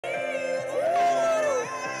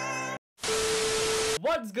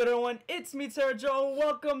What's good, everyone? It's me, Tara Joe, and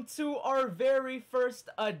welcome to our very first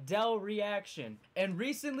Adele reaction. And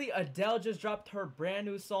recently, Adele just dropped her brand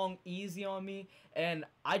new song, Easy on Me, and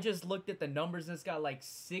I just looked at the numbers and it's got like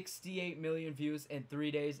 68 million views in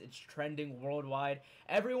 3 days. It's trending worldwide.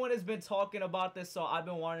 Everyone has been talking about this, so I've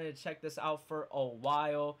been wanting to check this out for a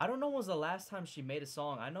while. I don't know when was the last time she made a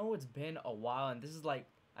song. I know it's been a while, and this is like,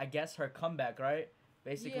 I guess, her comeback, right?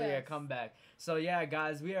 Basically, a comeback. So yeah,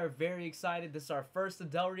 guys, we are very excited. This is our first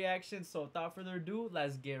Adele reaction. So without further ado,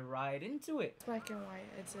 let's get right into it. It's black and white.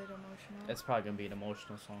 Is it emotional? It's probably gonna be an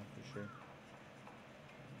emotional song for sure.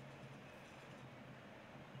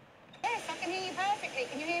 Yes, I can hear you perfectly.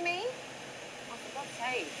 Can you hear me? Oh, for God's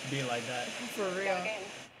sake. Be like that. For real.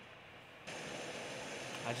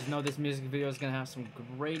 I just know this music video is gonna have some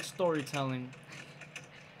great storytelling.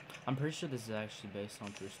 I'm pretty sure this is actually based on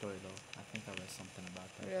a true story, though. I think I read something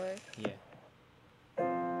about that. Really? Yeah.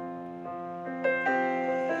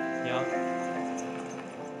 Yeah.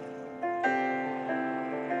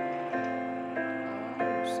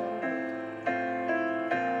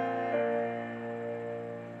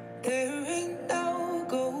 There ain't no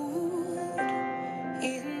gold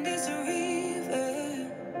in this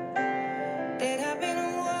river that I've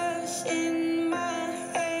been washing my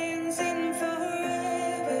hands in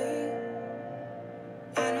forever.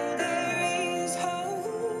 I know there is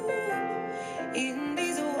hope in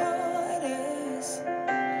these waters.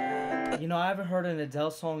 You know, I haven't heard an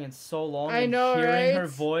Adele song in so long. I know, and hearing right? her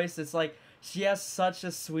voice, it's like she has such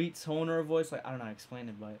a sweet tone in her voice. Like, I don't know how to explain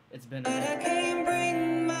it, but it's been. But I can't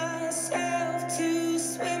bring myself to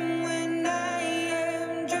swim when I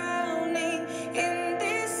am drowning in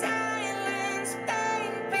this silence,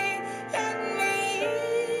 baby. Let me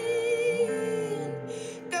in.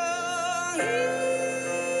 Go easy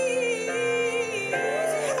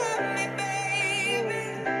on me, baby.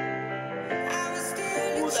 I was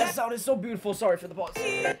still Ooh, that sound is so beautiful. Sorry for the pause.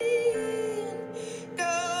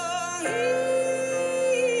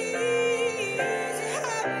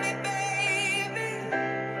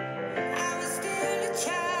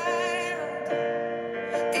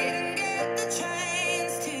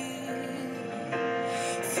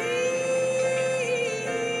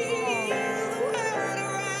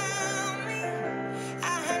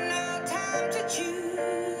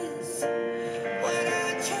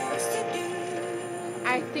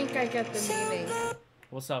 I think I get the meaning.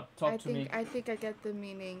 What's up? Talk to me. I think I get the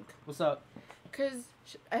meaning. What's up? Because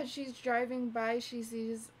as she's driving by, she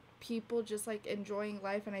sees people just like enjoying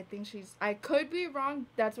life, and I think I could be wrong.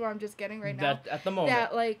 That's what I'm just getting right now. That at the moment.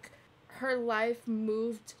 That like her life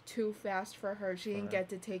moved too fast for her. She didn't get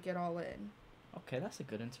to take it all in. Okay, that's a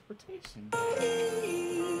good interpretation.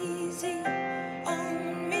 Easy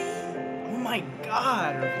on me. Oh my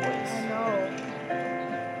God, her voice. I know.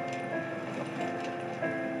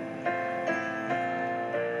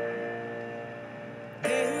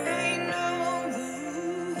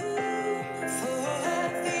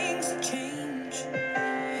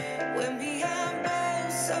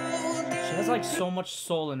 She has like so much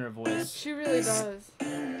soul in her voice. She really does.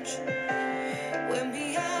 When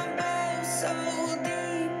we are both so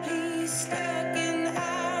deeply stuck in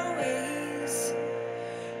our ways,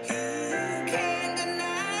 you can't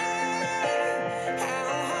deny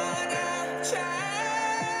how hard I've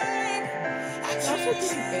tried. I Also choose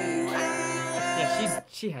didn't you, age. Yeah,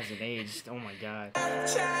 she hasn't aged. Oh my God.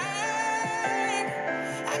 I've tried.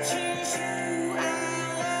 I choose you, I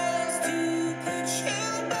was to put you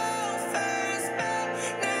both first, but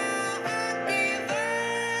now I give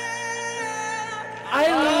up. I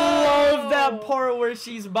love that part where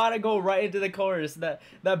she's about to go right into the chorus. That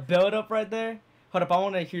build up right there. Hold up, I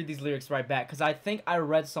want to hear these lyrics right back because I think I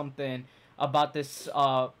read something about this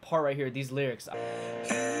part right here. These lyrics.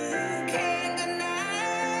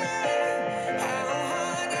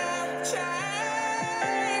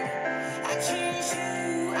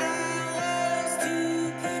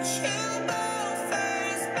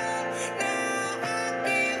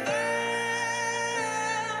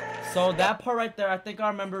 So that part right there, I think I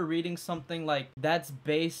remember reading something like that's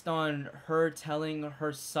based on her telling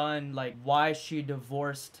her son like why she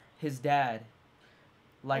divorced his dad.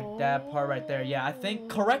 Like that part right there. Yeah, I think,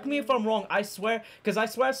 correct me if I'm wrong, I swear, because I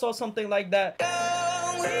swear I saw something like that.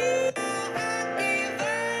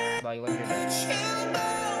 Like, let me hear that.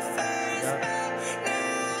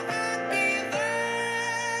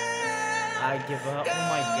 I give up. Oh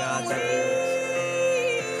my God, that lyrics.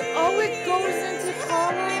 Oh, it goes into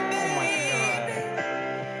chorus. Oh my God.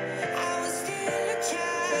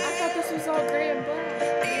 I thought this was all gray and black.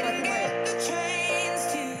 Black and white.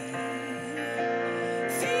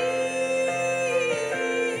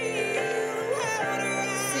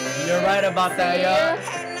 You're right about that, See? yeah.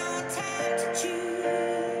 Had no time to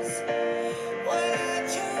choose what I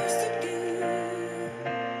chose to do.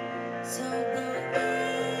 So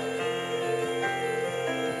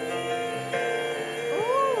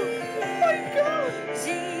go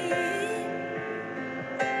easy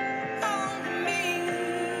on me.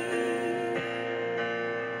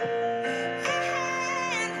 I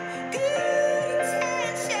had good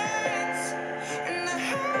intentions and the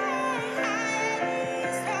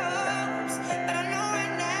highest hopes, but I know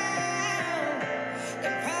right now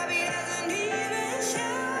it probably doesn't even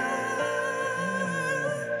show.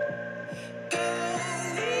 Go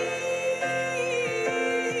easy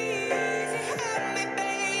on me,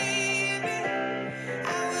 baby. I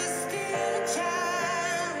was still a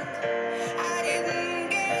child. I didn't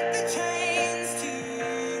get the chance to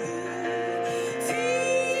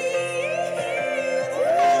feel the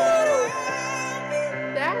world around me.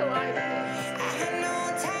 That I like it. I had no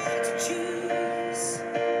time to choose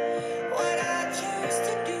what I chose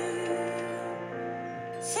to do.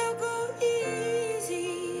 So go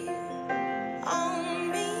easy on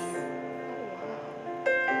me. Oh wow.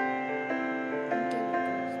 I'm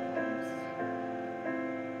getting goosebumps.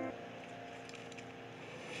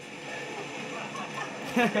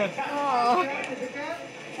 Oh.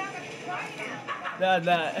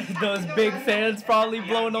 Those big fans probably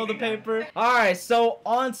blowing all the paper. All right, so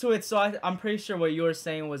on to it. So I'm pretty sure what you were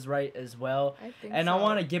saying was right as well. I think And so. I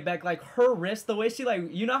want to get back, like, her wrist, the way she, like,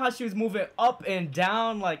 you know how she was moving up and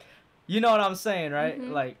down, like, you know what I'm saying, right?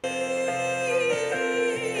 Mhm. Like,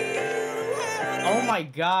 oh my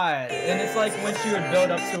god. And it's like when she would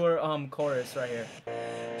build up to her chorus right here.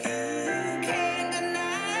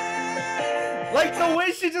 Like the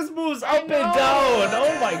way she just moves up and know. down.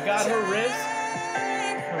 Oh my god, her wrist,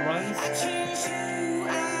 her runs.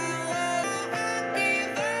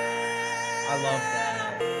 I love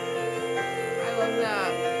that. I love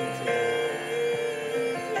that.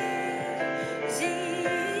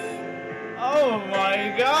 Oh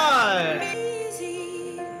my god.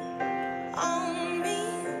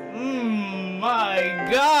 My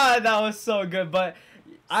god, that was so good. But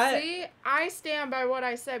See, I stand by what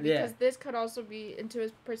I said Yeah. because this could also be into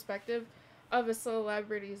his perspective of a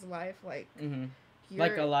celebrity's life, like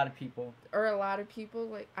like you're- a lot of people. or a lot of people.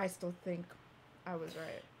 Like I still think I was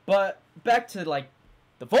right. But back to like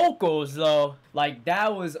the vocals though, like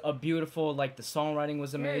that was a beautiful, like the songwriting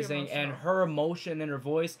was Very amazing and emotional. her emotion in her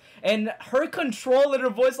voice and her control in her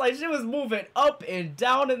voice, like she was moving up and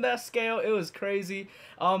down in that scale. It was crazy.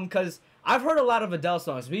 Cause I've heard a lot of Adele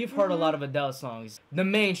songs. We've heard a lot of Adele songs. The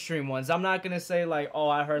mainstream ones. I'm not gonna say like, oh,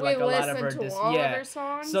 I heard like a lot of her listened to all of her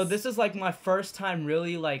songs. So this is like my first time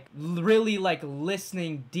really like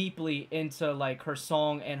listening deeply into like her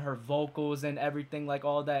song and her vocals and everything like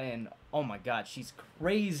all that, and oh my god, she's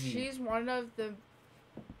crazy. She's one of the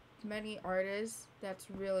many artists that's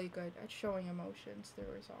really good at showing emotions through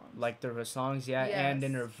her songs. Like through her songs, yeah, and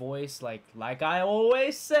in Yes. her voice, like I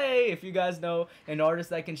always say, if you guys know, an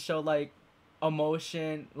artist that can show like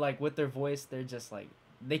emotion like with their voice, they're just like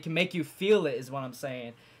they can make you feel it is what I'm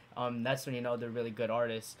saying. That's when you know they're really good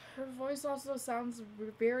artists. Her voice also sounds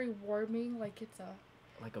very warming, like it's a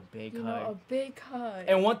Like a big you hug. know a big hug.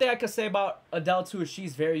 And one thing I could say about Adele too is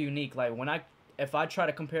she's very unique. Like if I try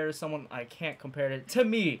to compare to someone, I can't compare it to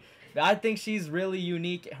me. I think she's really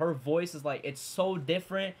unique. Her voice is like it's so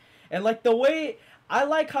different, and like the way I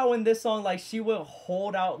like how in this song like she would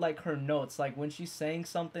hold out like her notes. Like when she sang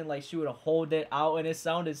something, like she would hold it out, and it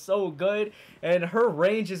sounded so good. And her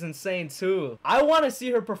range is insane too. I want to see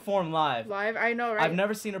her perform live. Live, I know, right? I've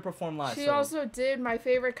never seen her perform live. She so. also did my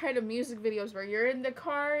favorite kind of music videos where you're in the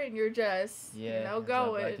car and you're just, Yeah, you know, it's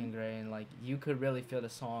like black and going. gray, and like you could really feel the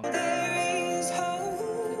song.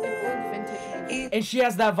 Vintage music. And she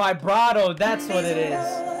has that vibrato. That's what it is.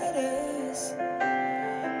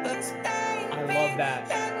 I love that.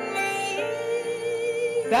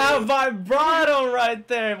 That vibrato right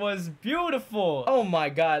there was beautiful. Oh my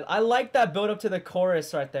god. I like that build up to the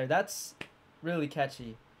chorus right there. That's really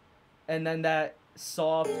catchy. And then that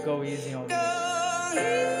soft go easy on me.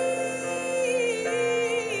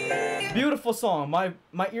 Beautiful song. My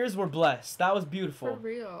ears were blessed. That was For beautiful.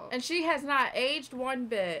 real. And she has not aged one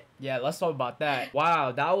bit. Yeah, let's talk about that.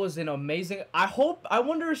 Wow, that was an amazing. I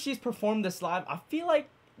wonder if she's performed this live. I feel like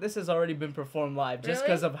this has already been performed live just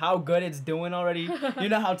Really? because of how good it's doing already. You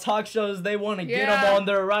know how talk shows, they want to get Yeah. them on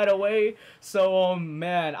there right away. So,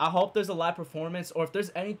 man, I hope there's a live performance, or if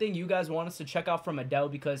there's anything you guys want us to check out from Adele,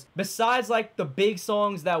 because besides like the big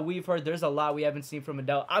songs that we've heard, there's a lot we haven't seen from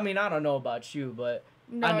Adele. I mean, I don't know about you, but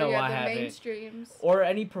No, I know yeah, I the haven't. mainstreams. or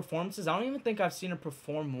any performances. I don't even think I've seen her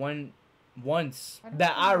perform one once I don't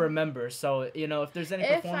that I know. remember. So, you know, if there's any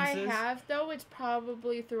If I performances. have, though, it's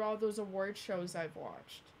probably through all those award shows I've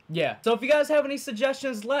watched. Yeah. So if you guys have any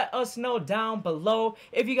suggestions, let us know down below.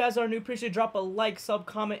 If you guys are new, appreciate drop a like, sub,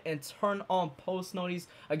 comment, and turn on post notifications.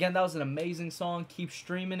 Again, that was an amazing song. Keep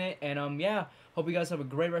streaming it. And yeah, hope you guys have a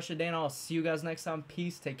great rest of your day, and I'll see you guys next time.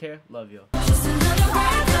 Peace. Take care. Love you. Just another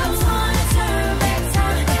breath of time.